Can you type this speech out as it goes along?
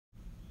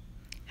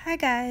Hi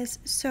guys,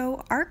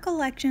 so our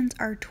collections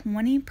are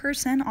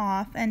 20%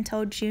 off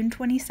until June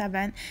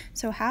 27th,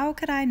 so how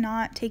could I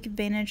not take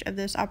advantage of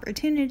this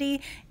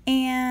opportunity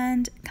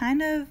and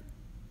kind of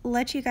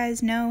let you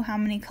guys know how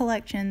many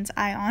collections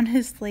I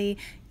honestly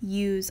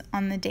use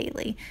on the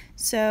daily.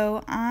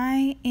 So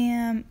I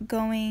am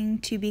going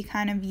to be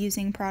kind of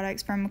using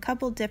products from a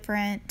couple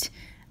different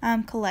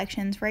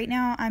collections. Right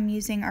now I'm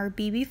using our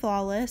BB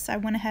Flawless. I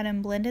went ahead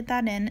and blended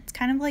that in. It's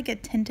kind of like a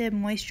tinted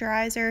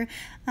moisturizer,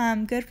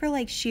 good for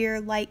like sheer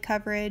light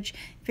coverage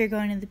if you're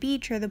going to the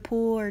beach or the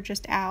pool or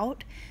just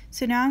out.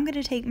 So now I'm going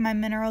to take my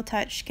Mineral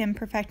Touch Skin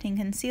Perfecting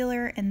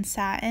Concealer in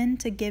Satin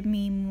to give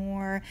me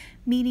more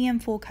medium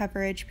full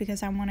coverage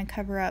because I want to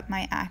cover up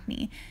my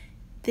acne.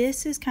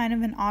 This is kind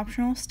of an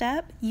optional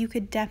step. You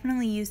could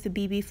definitely use the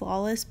BB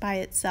Flawless by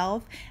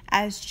itself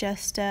as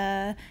just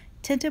a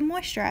tinted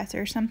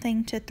moisturizer,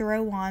 something to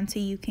throw on so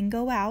you can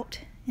go out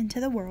into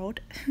the world.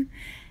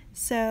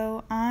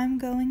 So I'm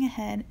going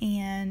ahead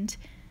and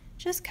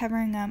just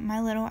covering up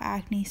my little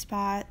acne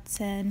spots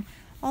and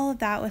all of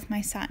that with my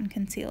satin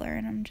concealer,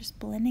 and I'm just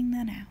blending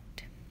that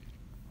out.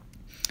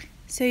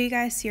 So you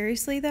guys,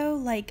 seriously though,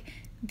 like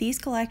these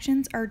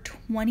collections are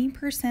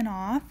 20%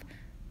 off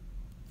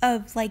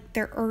of like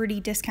their already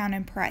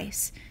discounted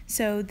price.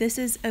 So this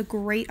is a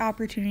great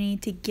opportunity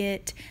to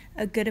get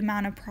a good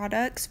amount of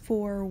products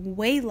for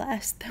way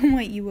less than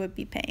what you would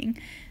be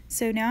paying.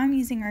 So now I'm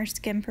using our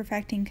Skin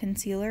Perfecting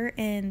Concealer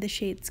in the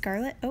shade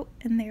Scarlet. Oh,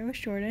 and there was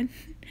Jordan.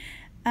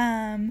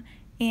 And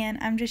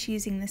I'm just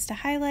using this to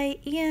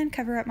highlight and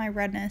cover up my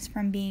redness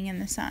from being in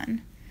the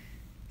sun.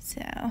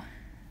 So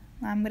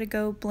I'm gonna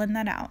go blend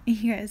that out.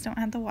 You guys don't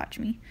have to watch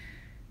me.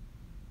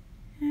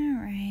 All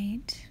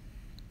right.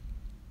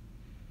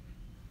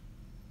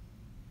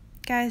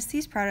 Guys,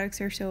 these products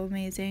are so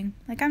amazing.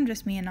 Like, I'm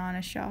just being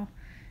honest, y'all.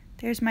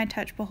 There's my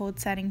Touch Behold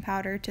setting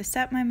powder to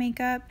set my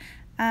makeup.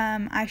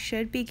 I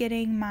should be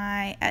getting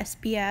my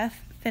SPF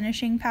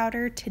finishing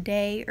powder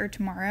today or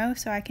tomorrow,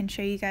 so I can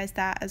show you guys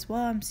that as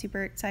well. I'm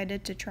super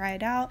excited to try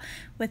it out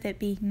with it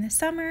being the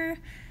summer.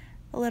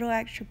 A little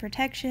extra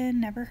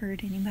protection, never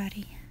hurt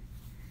anybody.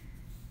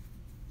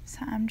 So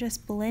I'm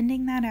just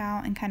blending that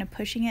out and kind of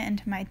pushing it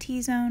into my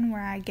T-zone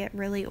where I get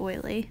really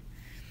oily.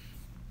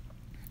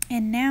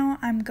 And now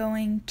I'm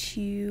going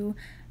to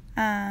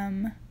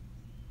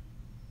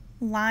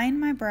line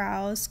my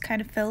brows, kind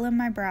of fill in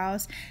my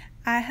brows.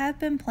 I have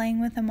been playing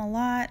with them a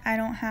lot. I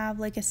don't have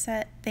like a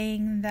set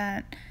thing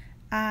that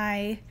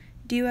I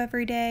do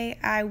every day.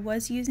 I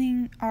was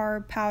using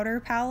our powder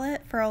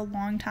palette for a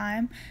long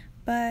time,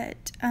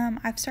 but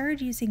I've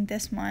started using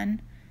this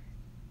one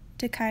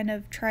to kind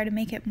of try to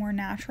make it more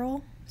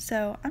natural.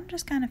 So I'm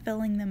just kind of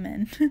filling them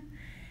in.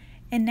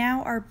 And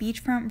now our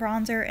Beachfront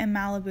Bronzer in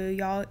Malibu,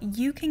 y'all.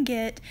 You can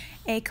get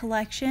a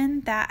collection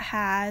that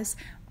has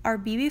our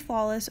BB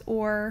Flawless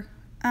or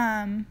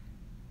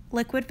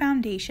liquid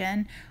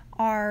foundation,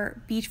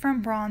 our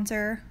Beachfront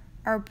Bronzer,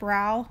 our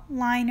brow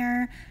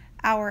liner,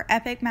 our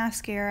Epic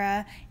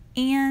Mascara,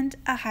 and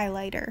a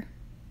highlighter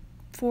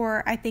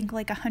for I think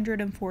like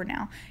 $104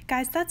 now.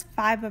 Guys, that's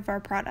 5 of our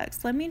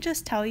products. Let me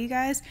just tell you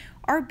guys,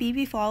 our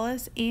BB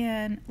Flawless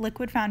and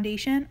liquid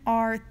foundation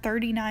are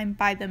 $39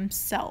 by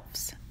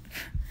themselves.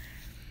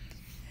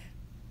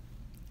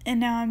 And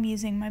now I'm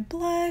using my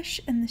blush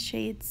in the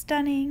shade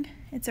Stunning.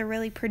 It's a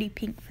really pretty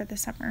pink for the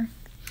summer.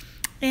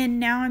 And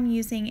now I'm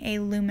using a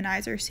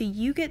luminizer. So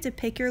you get to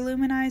pick your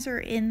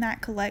luminizer in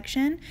that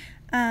collection.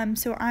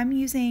 So I'm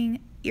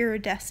using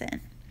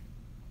Iridescent.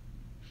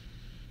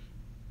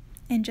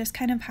 And just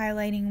kind of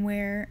highlighting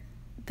where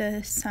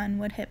the sun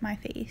would hit my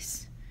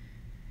face.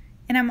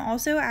 And I'm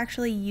also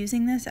actually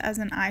using this as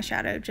an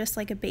eyeshadow, just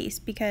like a base,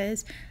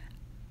 because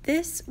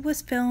this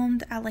was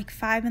filmed at like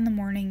 5 in the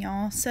morning,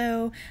 y'all.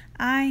 So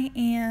I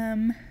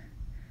am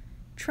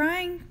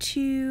trying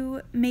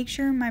to make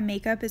sure my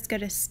makeup is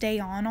going to stay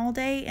on all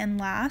day and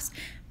last,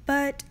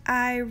 but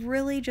I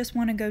really just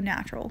want to go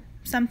natural.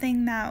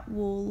 Something that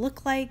will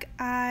look like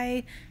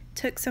I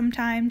took some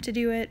time to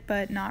do it,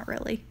 but not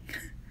really.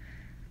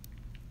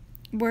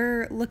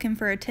 We're looking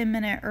for a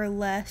 10-minute or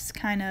less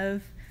kind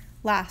of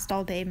last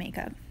all day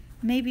makeup.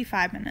 Maybe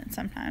 5 minutes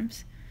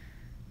sometimes.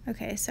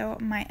 Okay, so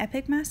my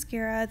Epic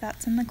Mascara,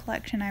 that's in the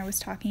collection I was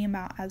talking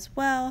about as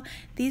well.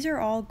 These are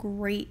all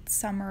great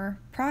summer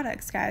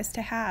products, guys,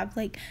 to have.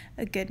 Like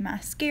a good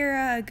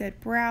mascara, a good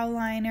brow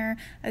liner,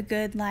 a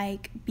good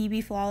like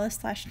BB Flawless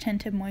 /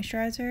 tinted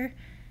moisturizer.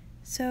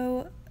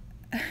 So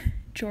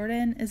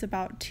Jordan is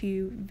about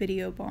to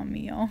video bomb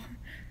me, y'all.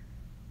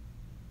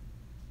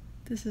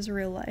 This is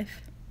real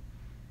life.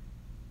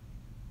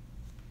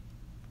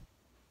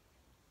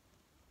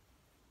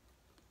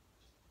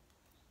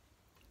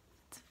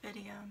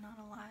 Video, not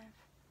a live,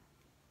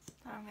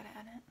 that I'm gonna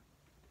edit.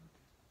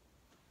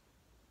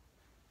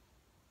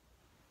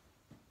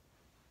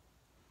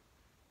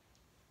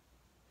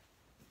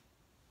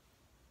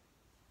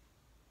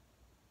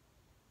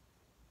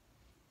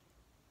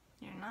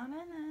 You're not in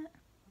it.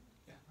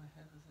 Yeah, my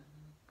head is in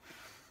it.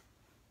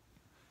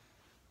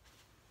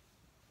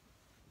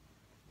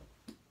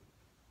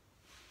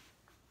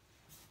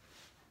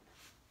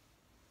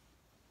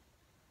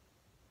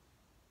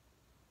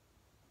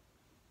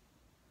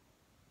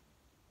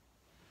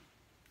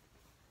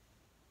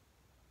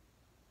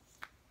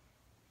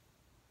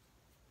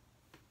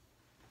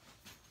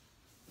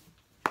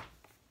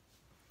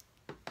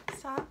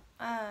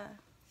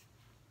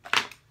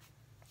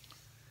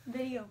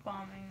 video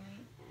bombing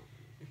me.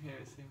 You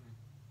can't see me.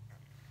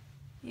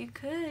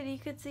 You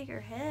could see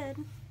your head.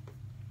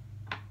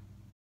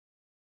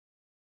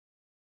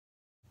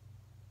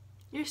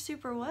 You're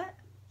super what?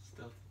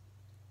 Stealthy.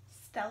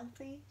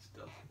 Stealthy?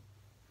 Stealthy.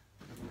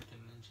 American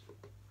ninja.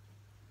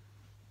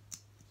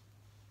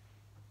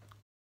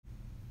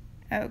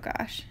 Oh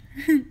gosh.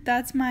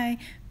 That's my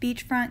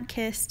Beachfront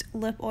Kissed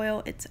lip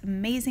oil. It's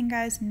amazing,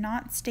 guys.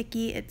 Not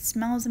sticky. It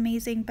smells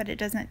amazing, but it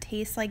doesn't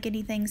taste like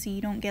anything, so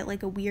you don't get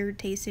like a weird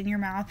taste in your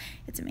mouth.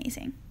 It's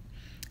amazing.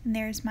 And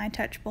there's my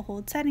Touch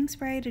Behold setting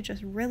spray to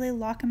just really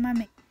lock in my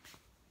makeup.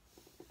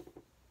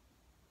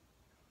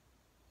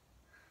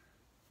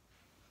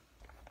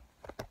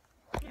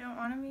 You don't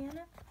want to be in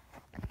it?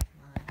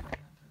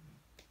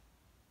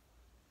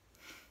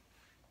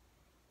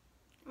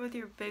 With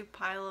your big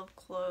pile of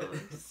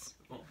clothes.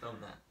 Won't film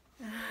that.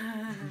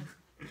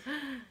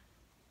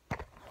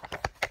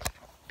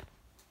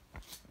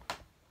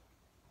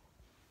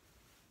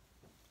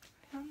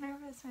 I'm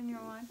nervous when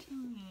you're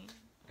watching me.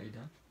 Are you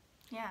done?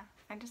 Yeah,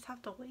 I just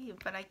have to wave,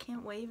 but I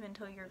can't wave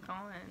until you're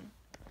gone.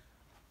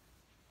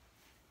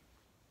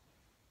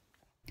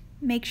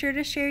 Make sure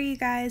to share, you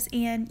guys,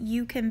 and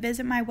you can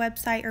visit my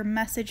website or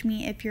message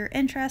me if you're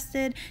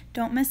interested.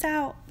 Don't miss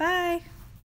out. Bye!